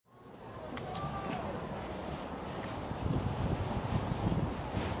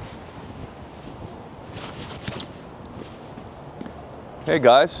Hey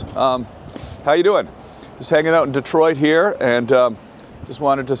guys, how you doing? Just hanging out in Detroit here, and just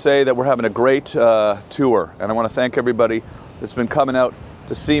wanted to say that we're having a great tour, and I want to thank everybody that's been coming out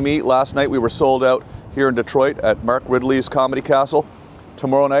to see me. Last night we were sold out here in Detroit at Mark Ridley's Comedy Castle.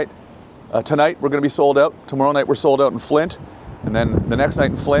 Tonight we're going to be sold out. Tomorrow night we're sold out in Flint, and then the next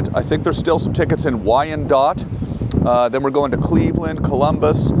night in Flint. I think there's still some tickets in Wyandotte. Then we're going to Cleveland,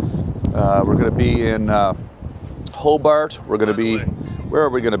 Columbus. We're going to be in Hobart. We're going to be, where are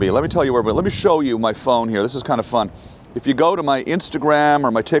we going to be? Let me tell you where let me show you my phone here. This is kind of fun. If you go to my Instagram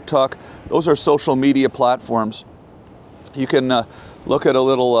or my TikTok, those are social media platforms. You can look at a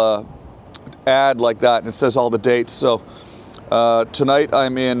little ad like that, and it says all the dates. So tonight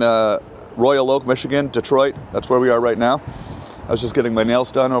I'm in Royal Oak, Michigan, Detroit. That's where we are right now. I was just getting my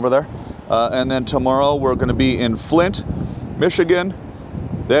nails done over there. And then tomorrow we're going to be in Flint, Michigan,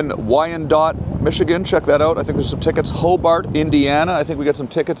 then Wyandotte, Michigan. Check that out. I think there's some tickets. Hobart, Indiana. I think we got some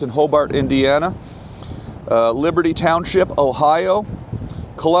tickets in Hobart, Indiana. Liberty Township, Ohio.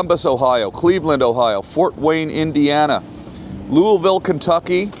 Columbus, Ohio. Cleveland, Ohio. Fort Wayne, Indiana. Louisville,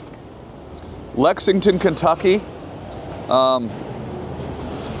 Kentucky. Lexington, Kentucky.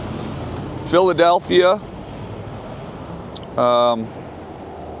 Philadelphia.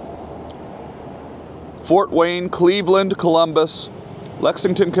 Fort Wayne, Cleveland, Columbus,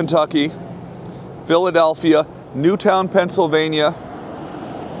 Lexington, Kentucky, Philadelphia, Newtown, Pennsylvania,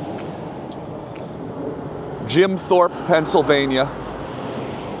 Jim Thorpe, Pennsylvania,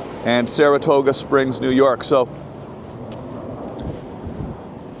 and Saratoga Springs, New York. So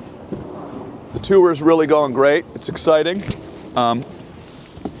the tour is really going great. It's exciting.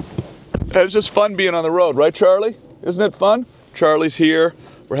 It's just fun being on the road, right, Charlie? Isn't it fun? Charlie's here.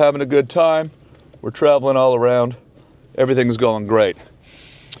 We're having a good time. We're traveling all around. Everything's going great.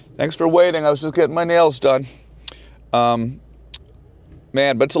 Thanks for waiting. I was just getting my nails done. Man,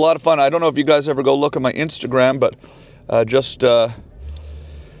 but it's a lot of fun. I don't know if you guys ever go look at my Instagram, but just the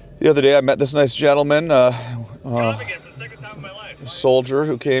other day I met this nice gentleman, a soldier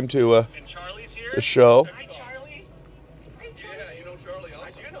who came to the show. Hi, Charlie. Yeah, you know Charlie also.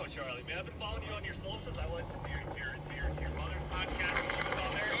 I do know Charlie, man. I've been following you on your socials. I went to your mother's podcast when she was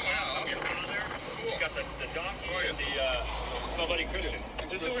on there. Wow. Your father. You got the donkey and my buddy Christian.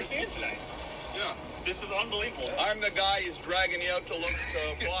 This is who we're seeing tonight. Yeah. This is unbelievable. I'm the guy he's dragging you out to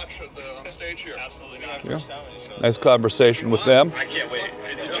watch on stage here. Absolutely. Yeah. Nice conversation with them. I can't wait.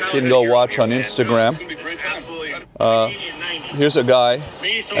 You can go watch on Instagram. Here's a guy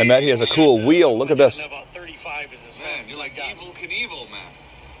I met. He has a cool wheel. Look at this. About 35 is his Man, you're like Evel Knievel, man.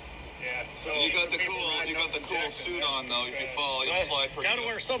 Yeah. So You got the cool suit on though. If you fall, you'll slide pretty Gotta good.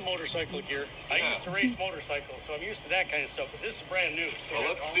 wear some motorcycle gear. I used to race motorcycles, so I'm used to that kind of stuff. But this is brand new. So Well,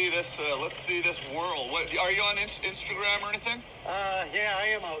 let's see this whirl. What, are you on Instagram or anything? Yeah, I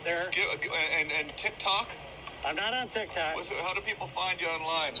am out there. And TikTok? I'm not on TikTok. How do people find you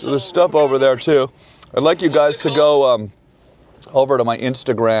online? So there's stuff over there too. I'd like you guys to go over to my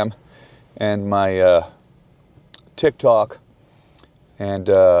Instagram and my TikTok and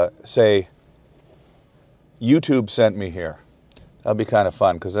say, YouTube sent me here. That'd be kind of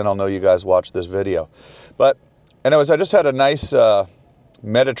fun, because then I'll know you guys watched this video. But anyways, I just had a nice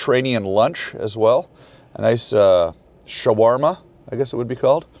Mediterranean lunch as well. A nice shawarma, I guess it would be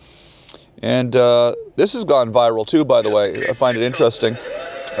called. And this has gone viral too, by the way. I find it interesting.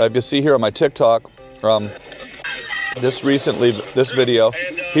 If you see here on my TikTok, this video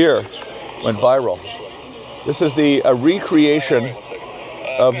here went viral. This is the recreation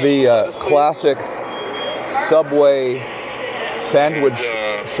of the classic Subway sandwich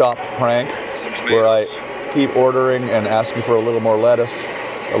shop prank, where I keep ordering and asking for a little more lettuce,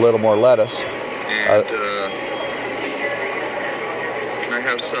 a little more lettuce. And can I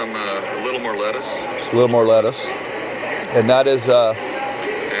have some a little more lettuce? Just a little more lettuce, and that is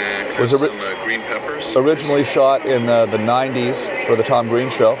was green peppers. Originally shot in the 90s for the Tom Green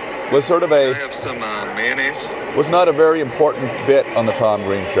Show. Was sort of Can I have some mayonnaise? Was not a very important bit on the Tom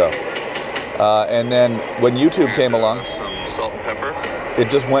Green Show. And then when YouTube came along, some salt and pepper. it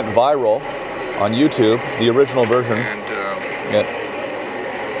just went viral on YouTube, the original version. And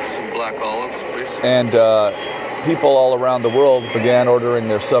some black olives, please. And people all around the world began ordering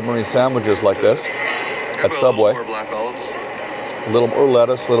their submarine sandwiches like this at Subway. A little more black olives. A little more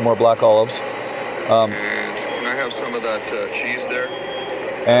lettuce, a little more black olives. And can I have some of that cheese there?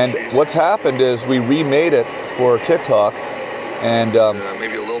 And what's happened is we remade it for TikTok, and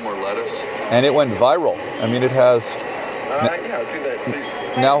maybe a little more lettuce. And it went viral. I mean, it has Yeah, do that, please.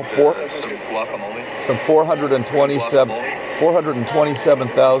 now Some guacamole. some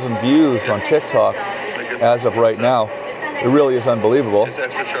 427,000 views on TikTok as of right now. It really is unbelievable. It's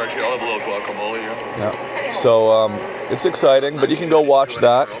extra charge. I'll have a little guacamole. Yeah. So it's exciting, but you can go watch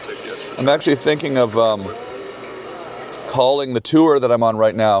that. I'm actually thinking of calling the tour that I'm on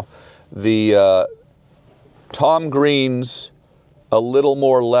right now the Tom Green's A Little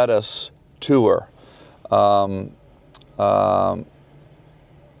More Lettuce tour.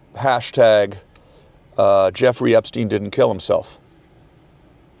 Hashtag Jeffrey Epstein didn't kill himself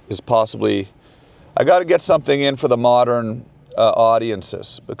is possibly. I got to get something in for the modern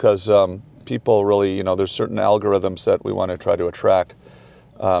audiences because people really, you know, there's certain algorithms that we want to try to attract.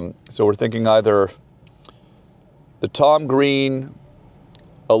 So we're thinking either the Tom Green,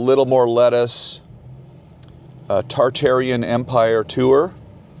 A Little More Lettuce, Tartarian Empire tour,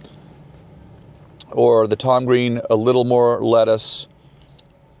 or the Tom Green, A Little More Lettuce,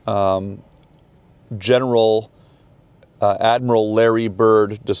 Admiral Larry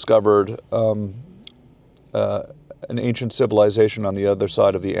Bird discovered an ancient civilization on the other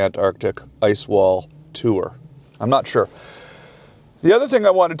side of the Antarctic ice wall tour. I'm not sure. The other thing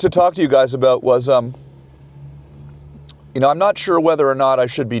I wanted to talk to you guys about was, you know, I'm not sure whether or not I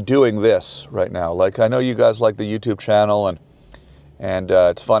should be doing this right now. Like, I know you guys like the YouTube channel, and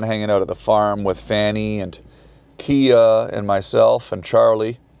it's fun hanging out at the farm with Fanny and Kia and myself and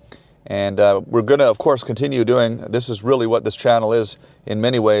Charlie. And we're going to, of course, continue doing, this is really what this channel is, in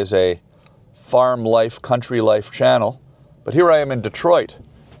many ways, a farm life, country life channel. But here I am in Detroit.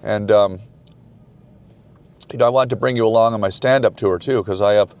 And, you know, I wanted to bring you along on my stand-up tour, too, because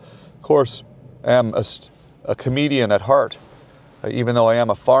I, of course, am a comedian at heart, even though I am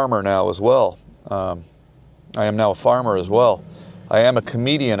a farmer now as well. I am now a farmer as well. I am a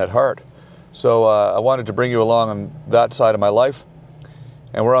comedian at heart. So I wanted to bring you along on that side of my life.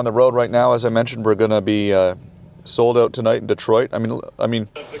 And we're on the road right now. As I mentioned, we're going to be sold out tonight in Detroit. I mean, look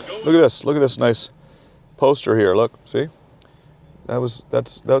at this. Look at this nice poster here. Look, see?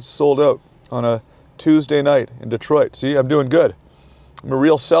 That's sold out on a Tuesday night in Detroit. See, I'm doing good. I'm a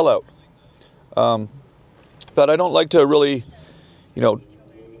real sellout. But I don't like to really, you know,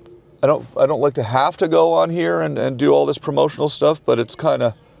 I don't like to have to go on here and do all this promotional stuff, but it's kind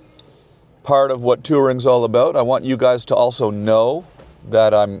of part of what touring's all about. I want you guys to also know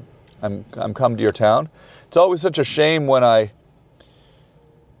that I'm come to your town. It's always such a shame when I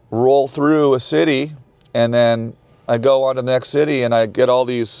roll through a city and then I go on to the next city and I get all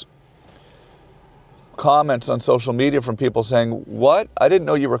these comments on social media from people saying, "What? I didn't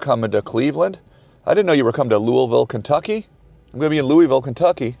know you were coming to Cleveland. I didn't know you were coming to Louisville, Kentucky. I'm going to be in Louisville,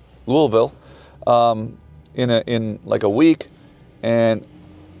 Kentucky, Louisville, in like a week, and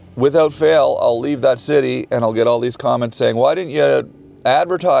without fail, I'll leave that city and I'll get all these comments saying, why didn't you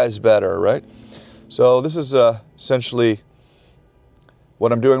advertise better, right?" So this is essentially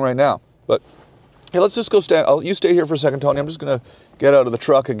what I'm doing right now. But hey, let's just go stand. You stay here for a second, Tony. I'm just going to get out of the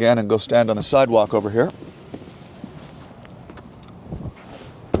truck again and go stand on the sidewalk over here.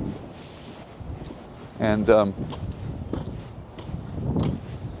 And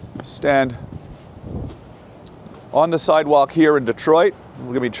stand on the sidewalk here in Detroit.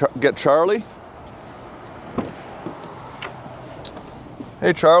 We're going to get Charlie.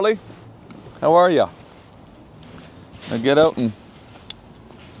 Hey, Charlie. How are you? Now get out and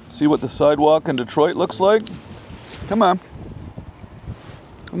see what the sidewalk in Detroit looks like. Come on.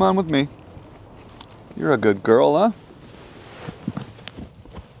 Come on with me. You're a good girl, huh?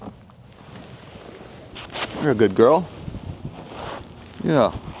 You're a good girl.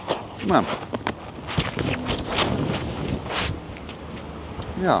 Yeah. Come on.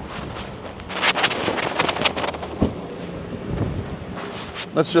 Yeah.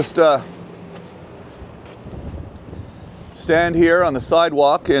 Let's just stand here on the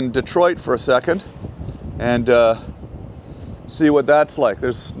sidewalk in Detroit for a second and see what that's like.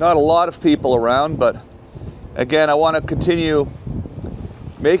 There's not a lot of people around, but again, I want to continue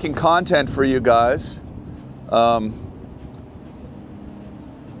making content for you guys.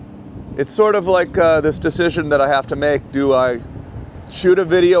 It's sort of like this decision that I have to make. Do I shoot a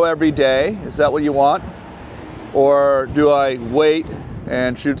video every day? Is that what you want? Or do I wait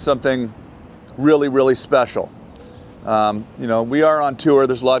and shoot something really, really special? You know, we are on tour.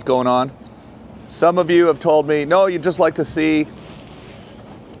 There's a lot going on. Some of you have told me, no, you'd just like to see, you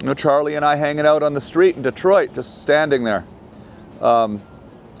know, Charlie and I hanging out on the street in Detroit, just standing there. You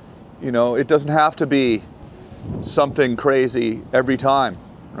know, it doesn't have to be something crazy every time,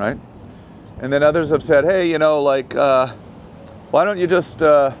 right? And then others have said, hey, you know, like, why don't you just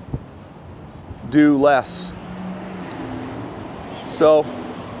do less? So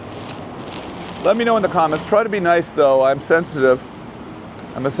let me know in the comments. Try to be nice, though. I'm sensitive.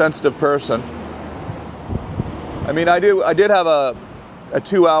 I'm a sensitive person. I mean, I did have a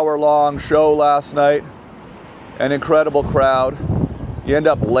 2-hour-long show last night. An incredible crowd. You end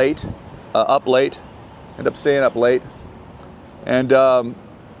up late, end up staying up late. And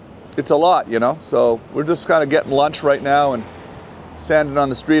it's a lot, you know? So we're just kind of getting lunch right now and standing on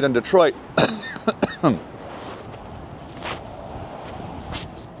the street in Detroit.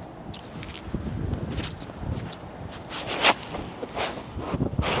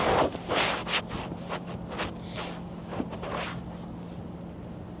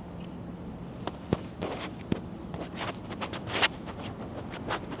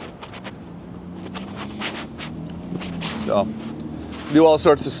 So, do all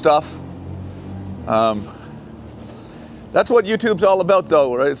sorts of stuff. That's what YouTube's all about,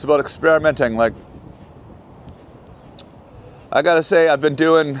 though, right? It's about experimenting. Like, I gotta say, I've been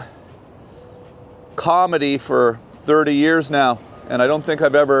doing comedy for 30 years now, and I don't think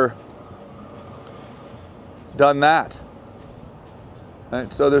I've ever done that.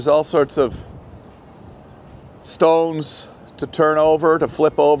 Right? So there's all sorts of stones to turn over, to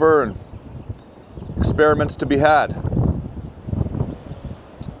flip over, and experiments to be had.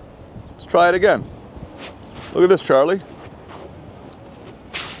 Let's try it again. Look at this, Charlie.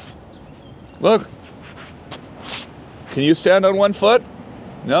 Look. Can you stand on one foot?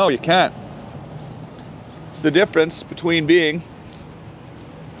 No, you can't. It's the difference between being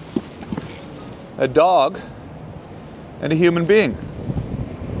a dog and a human being.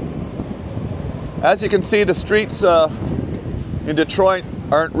 As you can see, the streets in Detroit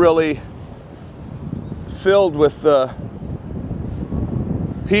aren't really filled with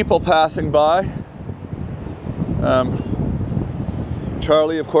people passing by.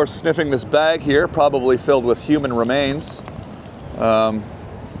 Charlie, of course, sniffing this bag here, probably filled with human remains. But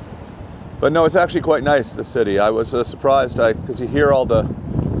no, it's actually quite nice, the city. I was surprised, because you hear all the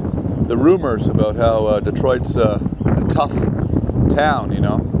rumors about how Detroit's a tough town, you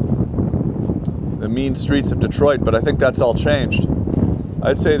know, the mean streets of Detroit, but I think that's all changed.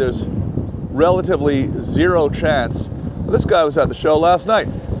 I'd say there's relatively zero chance. Well, this guy was at the show last night.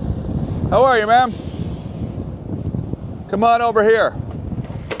 How are you, ma'am? Come on over here.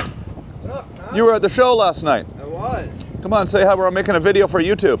 What up, Tom? You were at the show last night. I was. Come on, say hi. We're making a video for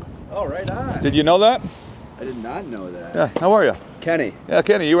YouTube. Oh, right on. Did you know that? I did not know that. Yeah, how are you? Kenny. Yeah,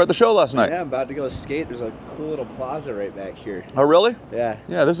 Kenny, you were at the show last night. Yeah, I'm about to go skate. There's a cool little plaza right back here. Oh, really? Yeah.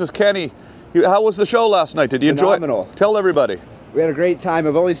 Yeah, this is Kenny. How was the show last night? Did you enjoy it? Phenomenal. Tell everybody. We had a great time.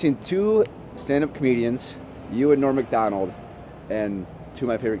 I've only seen 2 stand-up comedians, you and Norm Macdonald, and 2 of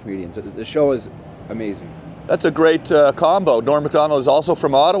my favorite comedians. The show is amazing. That's a great combo. Norm Macdonald is also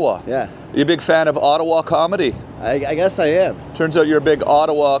from Ottawa. Yeah. You a big fan of Ottawa comedy? I guess I am. Turns out you're a big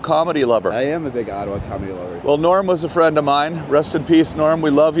Ottawa comedy lover. I am a big Ottawa comedy lover. Well, Norm was a friend of mine. Rest in peace, Norm.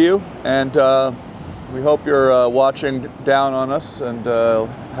 We love you, and we hope you're watching down on us and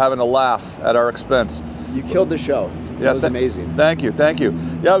having a laugh at our expense. You killed the show. Yeah, It was amazing. Thank you, thank you.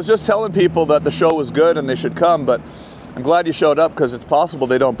 Yeah, I was just telling people that the show was good and they should come, but I'm glad you showed up because it's possible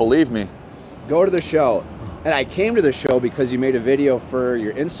they don't believe me. Go to the show. And I came to the show because you made a video for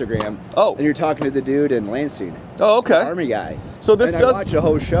your Instagram. Oh. And you're talking to the dude in Lansing. Oh, okay. The Army guy. So this and does. I watched the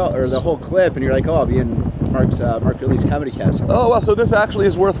whole show, or the whole clip, and you're like, oh, I'll be in Mark Ridley's Comedy Castle. Oh, well, so this actually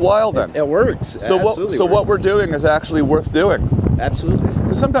is worthwhile then. It works. So what we're doing is actually worth doing. Absolutely.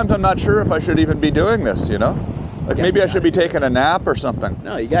 Because sometimes I'm not sure if I should even be doing this, you know? Like maybe I should be taking a nap or something.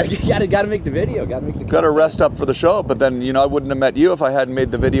 No, you gotta make the video. Gotta make the. Got to rest up for the show, but then I wouldn't have met you if I hadn't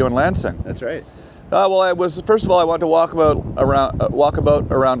made the video in Lansing. That's right. Well, first of all, I wanted to walk about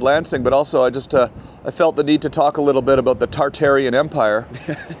around Lansing, but also I felt the need to talk a little bit about the Tartarian Empire,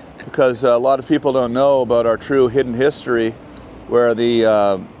 because a lot of people don't know about our true hidden history, where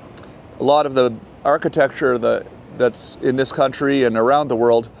a lot of the architecture that's in this country and around the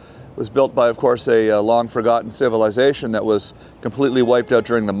world was built by, of course, a long-forgotten civilization that was completely wiped out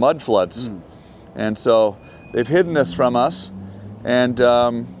during the mud floods. And so they've hidden this from us, and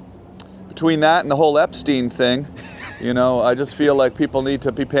between that and the whole Epstein thing, I just feel like people need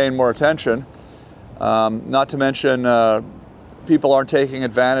to be paying more attention. Not to mention, people aren't taking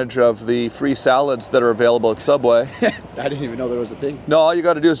advantage of the free salads that are available at Subway. I didn't even know there was a thing. No, all you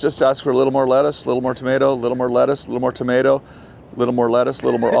got to do is just ask for a little more lettuce, a little more tomato, a little more lettuce, a little more tomato, a little more lettuce, a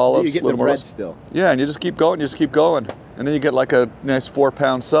little more olives. You get a little the more bread lettuce. still. Yeah, and you just keep going, and then you get like a nice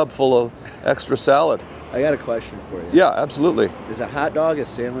 4-pound sub full of extra salad. I got a question for you. Yeah, absolutely. Is a hot dog a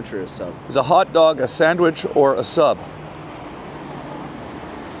sandwich or a sub? Is a hot dog a sandwich or a sub?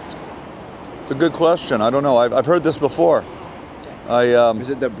 It's a good question. I don't know. I've heard this before. Is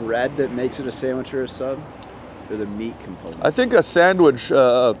it the bread that makes it a sandwich or a sub? or the meat component? I think a sandwich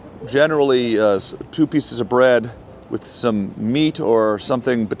generally is 2 pieces of bread with some meat or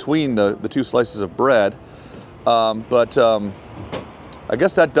something between the 2 slices of bread. But I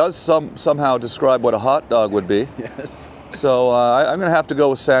guess that does somehow describe what a hot dog would be. Yes. So I'm going to have to go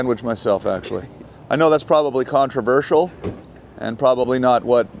with sandwich myself, actually. I know that's probably controversial and probably not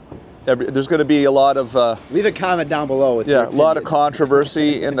what there's going to be a lot of Leave a comment down below. With a lot of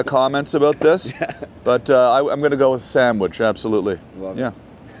controversy in the comments about this. But I'm going to go with sandwich, absolutely. Love it.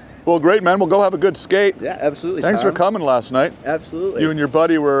 Well, great, man. We'll go have a good skate. Yeah, absolutely. Thanks for coming last night. Absolutely. You and your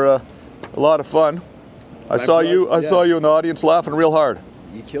buddy were a lot of fun. I saw you in the audience laughing real hard.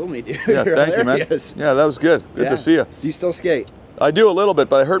 You killed me, dude. Yeah, thank you, man. Yeah, that was good. Good to see you. Do you still skate? I do a little bit,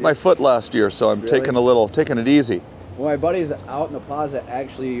 but I hurt my foot last year, so I'm taking it easy. Well, my buddy's out in the plaza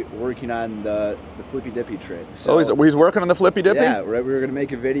actually working on the flippy dippy trick. So, he's working on the flippy dippy? Yeah, we were gonna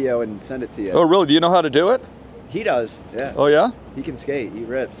make a video and send it to you. Oh, really? Do you know how to do it? He does. Yeah. Oh, yeah? He can skate. He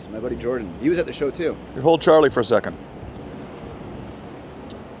rips. My buddy Jordan. He was at the show too. Here, hold Charlie for a second.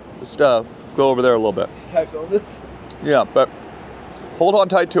 Just go over there a little bit. Can I film this? Yeah, but hold on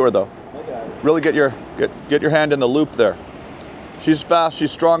tight to her though. Okay. Really get your hand in the loop there. She's fast.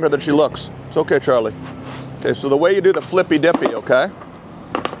 She's stronger than she looks. It's okay, Charlie. Okay, so the way you do the flippy dippy, okay?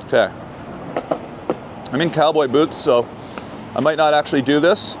 Okay. I'm in cowboy boots, so I might not actually do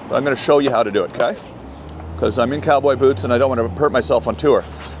this, but I'm going to show you how to do it, okay? Because I'm in cowboy boots and I don't want to hurt myself on tour.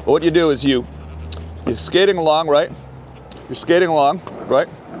 But what you do is you're skating along, right? You're skating along, right?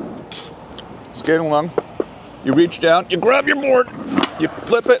 Skating along. You reach down, you grab your board, you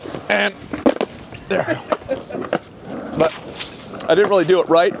flip it, and there. But I didn't really do it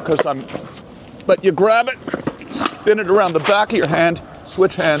right but you grab it, spin it around the back of your hand,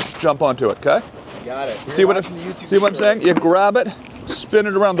 switch hands, jump onto it, okay? Got it. See what I'm saying? You grab it, spin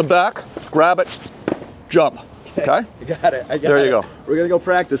it around the back, grab it, jump, okay? I got it. There you go. We're gonna go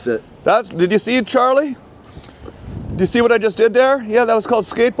practice it. Did you see it, Charlie? Do you see what I just did there? Yeah, that was called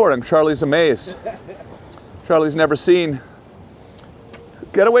skateboarding. Charlie's amazed. Charlie's never seen.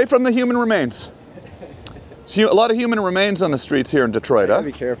 Get away from the human remains. A lot of human remains on the streets here in Detroit, huh?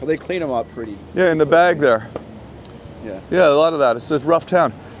 Be careful. They clean them up pretty. Yeah, in the bag there. Yeah. Yeah, a lot of that. It's a rough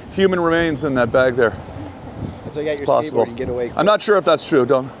town. Human remains in that bag there. That's how you got your possible. skateboard and get away quick. I'm not sure if that's true.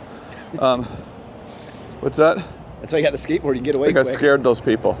 Don't. What's that? That's how you got the skateboard. You can get away I think quick. I scared those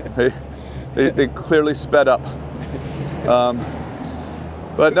people. They clearly sped up.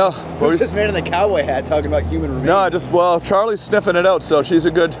 But no. Who's this man in the cowboy hat talking about human remains? No, Charlie's sniffing it out, so she's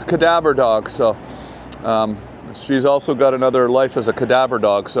a good cadaver dog. So she's also got another life as a cadaver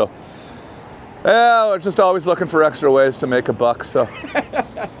dog. So yeah, we're just always looking for extra ways to make a buck. So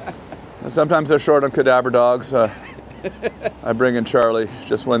sometimes they're short on cadaver dogs. I bring in Charlie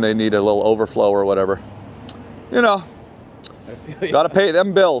just when they need a little overflow or whatever. You know, gotta pay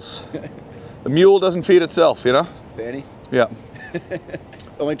them bills. The mule doesn't feed itself, you know? Fanny? Yeah.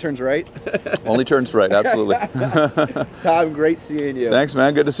 Only turns right? Only turns right, absolutely. Tom, great seeing you. Thanks,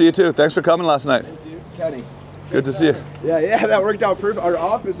 man. Good to see you too. Thanks for coming last night. Thank you. Kenny. Good to see you. Yeah, that worked out perfect. Our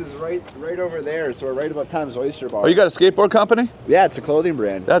office is right over there, so we're right above Tom's Oyster Bar. Oh, you got a skateboard company? Yeah, it's a clothing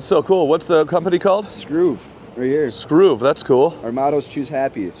brand. That's so cool. What's the company called? Scroove, right here. Scroove, that's cool. Our motto is choose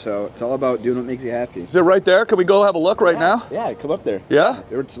happy, so it's all about doing what makes you happy. Is it right there? Can we go have a look right now? Yeah, come up there. Yeah?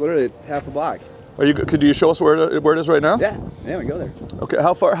 It's literally half a block. Could you show us where it is right now? Yeah, we go there. Okay,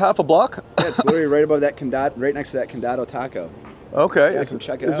 how far? Half a block? Yeah, it's literally right above that Condado, right next to that Condado Taco. Okay. Yeah,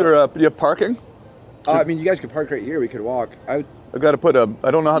 check it out. Do you have parking? I mean, you guys could park right here. We could walk. I've got to put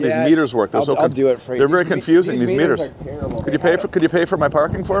I don't know how these meters work. I'll do it for you. They're very confusing, these meters. Are terrible. Could you pay for my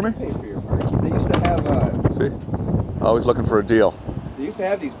parking for me? Pay for your parking. They used to have. See, always looking for a deal. They used to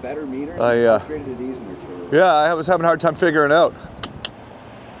have these better meters. I upgraded to these, and they're terrible. Yeah, I was having a hard time figuring out.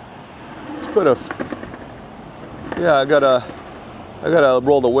 Let's put yeah, I gotta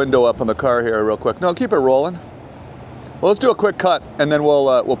roll the window up on the car here real quick. No, keep it rolling. Well, let's do a quick cut, and then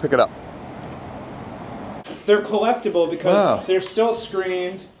we'll pick it up. They're collectible because they're still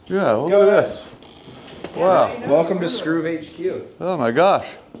screened. Yeah, look at this. Wow. Welcome to Scroove HQ. Oh my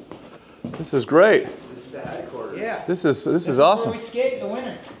gosh. This is great. This is the headquarters. Yeah. This is This awesome. where we skate in the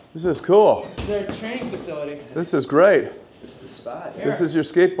winter. This is cool. It's their training facility. This is great. This is the spot. This is your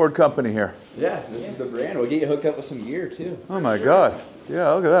skateboard company here. Yeah, this is the brand. We'll get you hooked up with some gear too. Oh my God.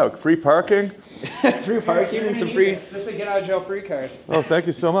 Yeah, look at that. Free parking. Free parking and some free. This is a get out of jail free card. Oh, thank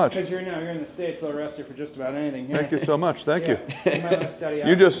you so much. Because you're in the States, they'll arrest you for just about anything here. Thank you so much. Thank you. You might want to study out.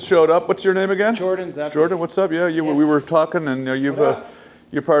 You just showed up. What's your name again? Jordan Zephyr. Jordan, what's up? Yeah, we were talking, and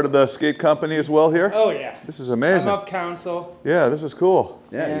you're part of the skate company as well here. Oh yeah. This is amazing. I'm of council. Yeah, this is cool.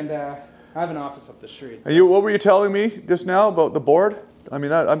 Yeah. And I have an office up the street. And what were you telling me just now about the board? I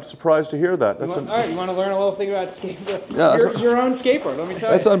mean, I'm surprised to hear that. That's All right, you want to learn a little thing about skateboard? Yeah, your own skateboard, let me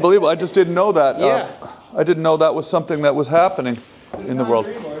tell that's you. unbelievable. I just didn't know that. Yeah. I didn't know that was something that was happening in the world.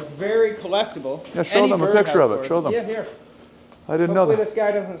 Very collectible. Yeah, show them a picture of it. Show them. Yeah, here. I didn't know Hopefully that. this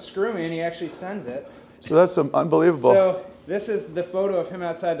guy doesn't screw me and he actually sends it. So that's unbelievable. So this is the photo of him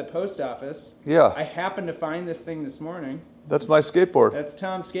outside the post office. Yeah. I happened to find this thing this morning. That's my skateboard. That's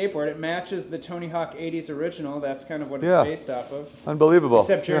Tom's skateboard. It matches the Tony Hawk 80s original. That's kind of what it's Yeah. based off of. Unbelievable.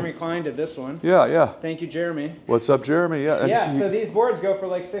 Except Jeremy Klein did this one. Yeah, yeah. Thank you, Jeremy. What's up, Jeremy? Yeah. Yeah, so these boards go for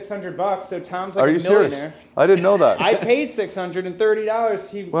like $600. So Tom's like Are a you serious? millionaire. I didn't know that. I paid $630.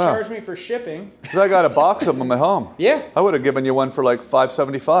 He Wow. charged me for shipping. 'Cause I got a box of them at home. Yeah, I would have given you one for like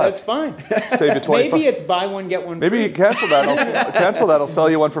 $5.75. that's fine. Save you 25. Maybe it's buy one get one Maybe free. you cancel that. Cancel that. I'll sell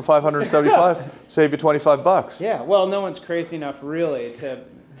you one for $575. Save you $25. Yeah, well, no one's crazy enough really to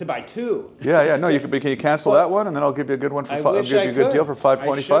buy two. Yeah, yeah. No, you can you cancel that one, and then I'll give you a good one for. I I'll wish give I you a good could. deal for I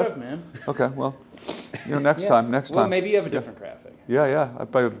should $5.25. have, man. Okay, well, next Yeah. time. Next Well, time. maybe you have a different graphic. Yeah,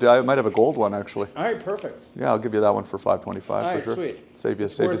 yeah. I might have a gold one actually. All right, perfect. Yeah, I'll give you that one for $5.25 All for right, sure. sweet. Save you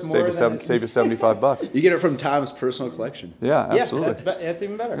worth more than- $75. You get it from Tom's personal collection. Yeah, Yeah, absolutely. that's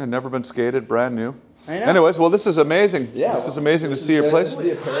even better. Yeah, never been skated, brand new. I know. Anyways, well, this is amazing. Yeah, This is amazing to see your place. This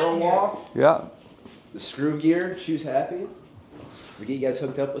is the apparel wall, Yeah. the screw gear, Shoes Happy. We get you guys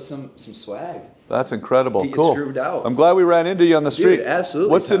hooked up with some swag. That's incredible. Get you Cool. screwed out. I'm glad we ran into you on the street.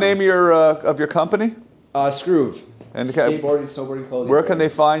 absolutely, What's the Tom. name of your company? Scroove. And Skateboarding, snowboarding, clothing. Where can they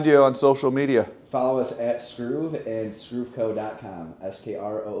brand. find you on social media? Follow us at Scroove and ScrooveCo.com.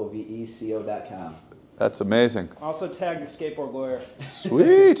 SKROOVECO.com. That's amazing. Also tag the skateboard lawyer.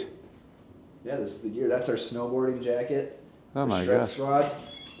 Sweet. Yeah, this is the gear. That's our snowboarding jacket. Oh the my shred gosh. squad.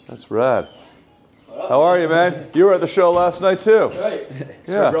 That's rad. How are you, man? You were at the show last night too. Right.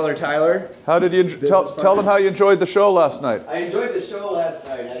 It's Yeah. my brother Tyler. How did you tell them how you enjoyed the show last night? I enjoyed the show last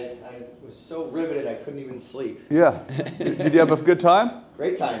night. I was so riveted I couldn't even sleep. Yeah. Did you have a good time?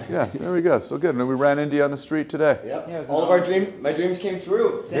 Great time. Yeah. There we go. So good. And we ran into you on the street today. Yep. Yeah, it was All an of my dreams came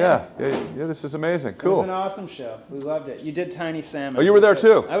true. Yeah. Yeah. This is amazing. It was Cool. an awesome show. We loved it. You did Tiny Salmon. Oh, you were there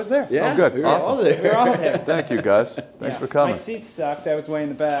too? I was there. Yeah. Oh, good. We were Awesome. all there. We were all there. Thank you, guys. Thanks Yeah. for coming. My seat sucked. I was way in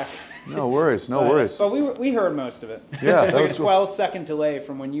the back. No worries. No But- worries. But we heard most of it. Yeah, There's that like was a 12-second delay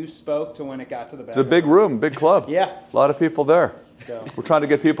from when you spoke to when it got to the back. It's a big room, big club. Yeah. A lot of people there. So. We're trying to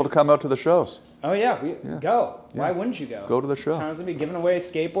get people to come out to the shows. Oh yeah, go. Why wouldn't you go? Go to the show. Tom's gonna be giving away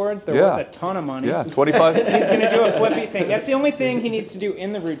skateboards. They're Yeah. worth a ton of money. Yeah, 25. He's gonna do a flippy thing. That's the only thing he needs to do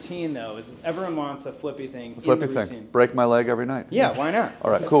in the routine, though. Is everyone wants a flippy thing. Flippy in the thing. routine. Break my leg every night. Yeah, why not?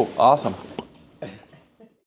 All right, cool. Awesome.